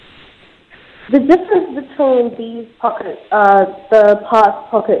The difference between these pockets, the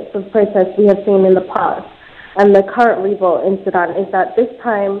past pockets of protest we have seen in the past, and the current revolt in Sudan is that this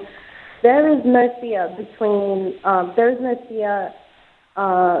time there is no fear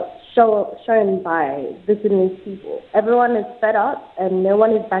shown by the Sudanese people. Everyone is fed up and no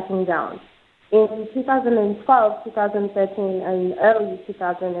one is backing down. In 2012, 2013, and early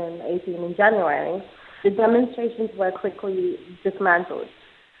 2018 in January, the demonstrations were quickly dismantled.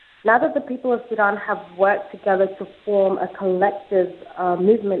 Now that the people of Sudan have worked together to form a collective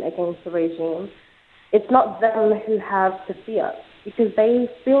movement against the regime, it's not them who have to fear, because they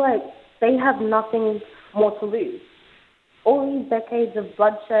feel like they have nothing more to lose. All these decades of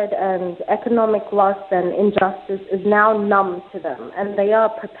bloodshed and economic loss and injustice is now numb to them, and they are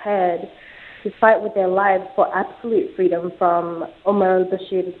prepared to fight with their lives for absolute freedom from Omar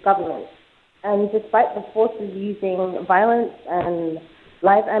al-Bashir's government. And despite the forces using violence and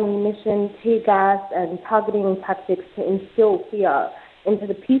live ammunition, tear gas, and targeting tactics to instill fear into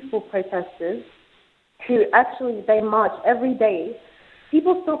the peaceful protesters, who actually, they march every day,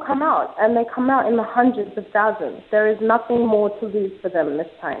 people still come out, and they come out in the hundreds of thousands. There is nothing more to lose for them this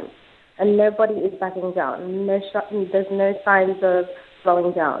time, and nobody is backing down. There's no signs of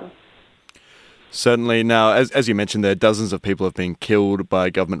slowing down. Certainly. Now, as you mentioned there, dozens of people have been killed by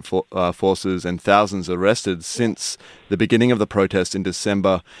government forces and thousands arrested since the beginning of the protest in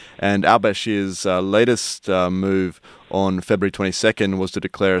December. And al-Bashir's latest move on February 22nd was to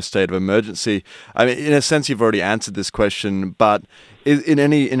declare a state of emergency. I mean, in a sense, you've already answered this question, but in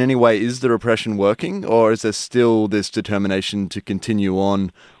any way, is the repression working, or is there still this determination to continue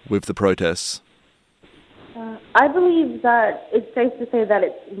on with the protests? I believe that it's safe to say that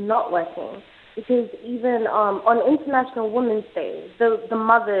it's not working. Because even on International Women's Day, the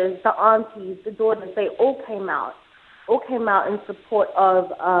mothers, the aunties, the daughters, they all came out in support of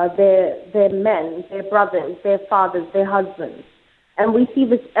their men, their brothers, their fathers, their husbands. And we see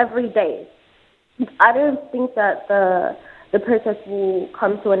this every day. I don't think that the protest will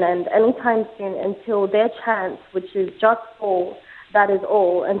come to an end anytime soon until their chant, which is just for that is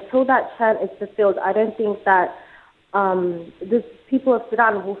all, until that chant is fulfilled. I don't think that the people of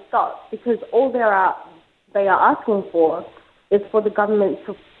Sudan will stop, because all they are asking for is for the government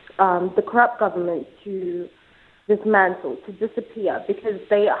to, the corrupt government to dismantle, to disappear, because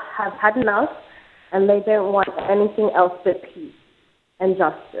they have had enough and they don't want anything else but peace and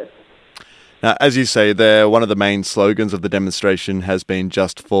justice. Now, as you say there, one of the main slogans of the demonstration has been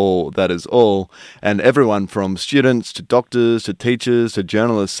 "Just for that is all," and everyone from students to doctors to teachers to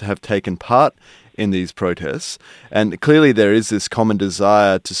journalists have taken part in these protests. And clearly there is this common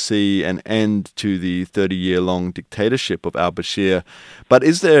desire to see an end to the 30-year-long dictatorship of al-Bashir. But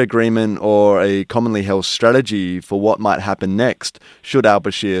is there agreement or a commonly held strategy for what might happen next should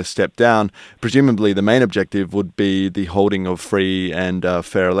al-Bashir step down? Presumably the main objective would be the holding of free and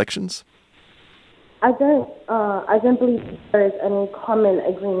fair elections. I don't believe there is any common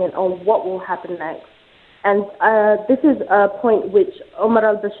agreement on what will happen next. And this is a point which Omar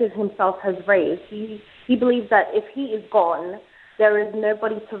al-Bashir himself has raised. He believes that if he is gone, there is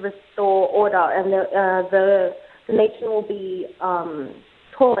nobody to restore order, and the nation will be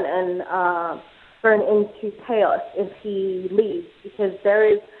torn and thrown into chaos if he leaves, because there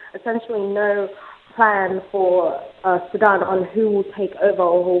is essentially no plan for Sudan on who will take over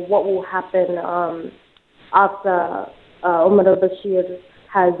or what will happen after Omar al-Bashir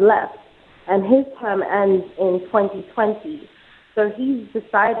has left. And his term ends in 2020. So he's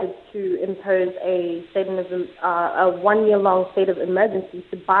decided to impose a one-year-long state of emergency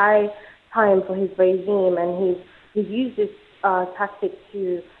to buy time for his regime. And he's used this tactic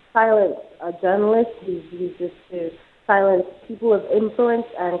to silence journalists. He's used this to silence people of influence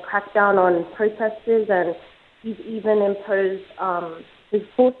and crack down on protesters. And he's even imposed his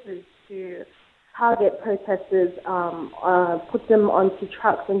forces to target protesters, put them onto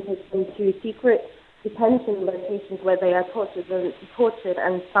trucks and take them to secret detention locations where they are tortured,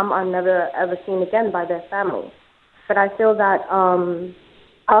 and some are never ever seen again by their families. But I feel that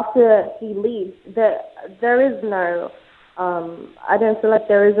after he leaves, there is no, I don't feel like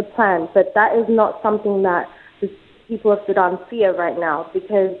there is a plan, but that is not something that the people of Sudan fear right now,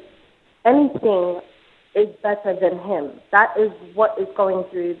 because anything is better than him. That is what is going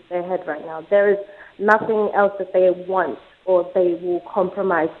through their head right now. There is nothing else that they want or they will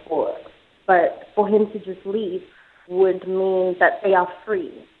compromise for. But for him to just leave would mean that they are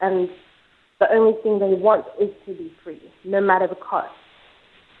free. And the only thing they want is to be free, no matter the cost.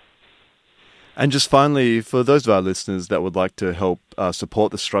 And just finally, for those of our listeners that would like to help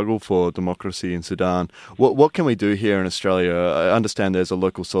support the struggle for democracy in Sudan, what can we do here in Australia? I understand there's a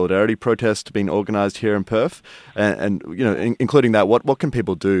local solidarity protest being organised here in Perth, and including that, what can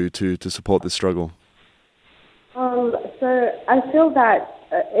people do to support this struggle? So I feel that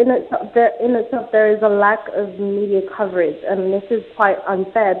in itself there is a lack of media coverage, and this is quite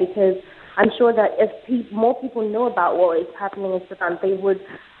unfair because I'm sure that if more people know about what is happening in Sudan, they would,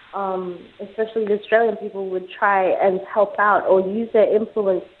 especially the Australian people, would try and help out or use their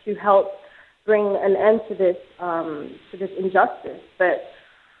influence to help bring an end to this injustice. But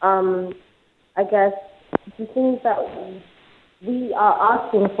I guess the things that we are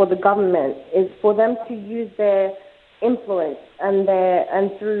asking for the government is for them to use their influence and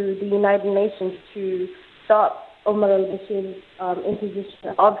through the United Nations to stop Omar al-Bashir's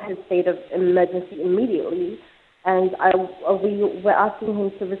imposition of his state of emergency immediately. And we're asking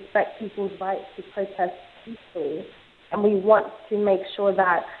him to respect people's rights to protest peacefully. And we want to make sure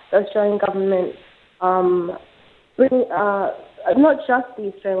that the Australian government bring, not just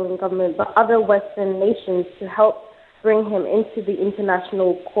the Australian government, but other Western nations to help bring him into the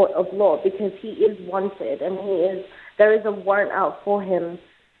International Court of Law, because he is wanted and there is a warrant out for him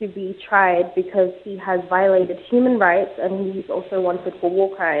to be tried because he has violated human rights and he's also wanted for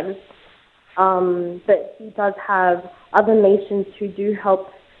war crimes. But he does have other nations who do help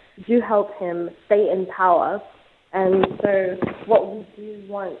him stay in power. And so what we do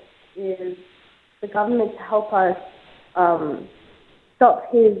want is the government to help us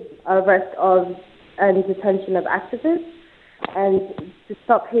stop his arrest and detention of activists, and to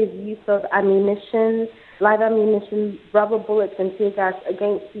stop his use of ammunition, live ammunition, rubber bullets and tear gas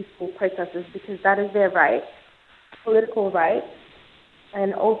against peaceful protesters, because that is their right, political right.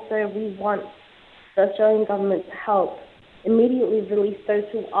 And also we want the Australian government to help immediately release those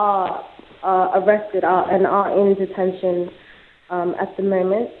who are arrested and are in detention at the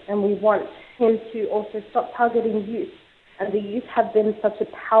moment. And we want him to also stop targeting youth. And the youth have been such a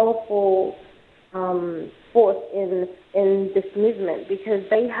powerful force in this movement, because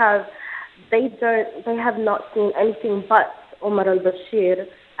they have not seen anything but Omar al-Bashir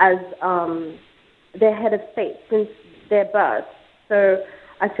as their head of state since their birth. So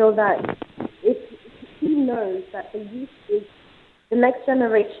I feel that if he knows that the youth is the next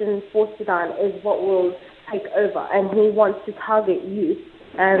generation for Sudan is what will take over, and he wants to target youth,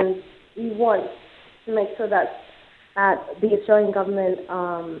 and he wants to make sure that the Australian government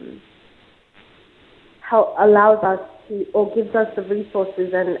allows us to, or gives us the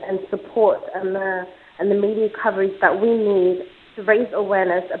resources and support and the media coverage that we need to raise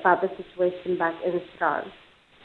awareness about the situation back in Sudan.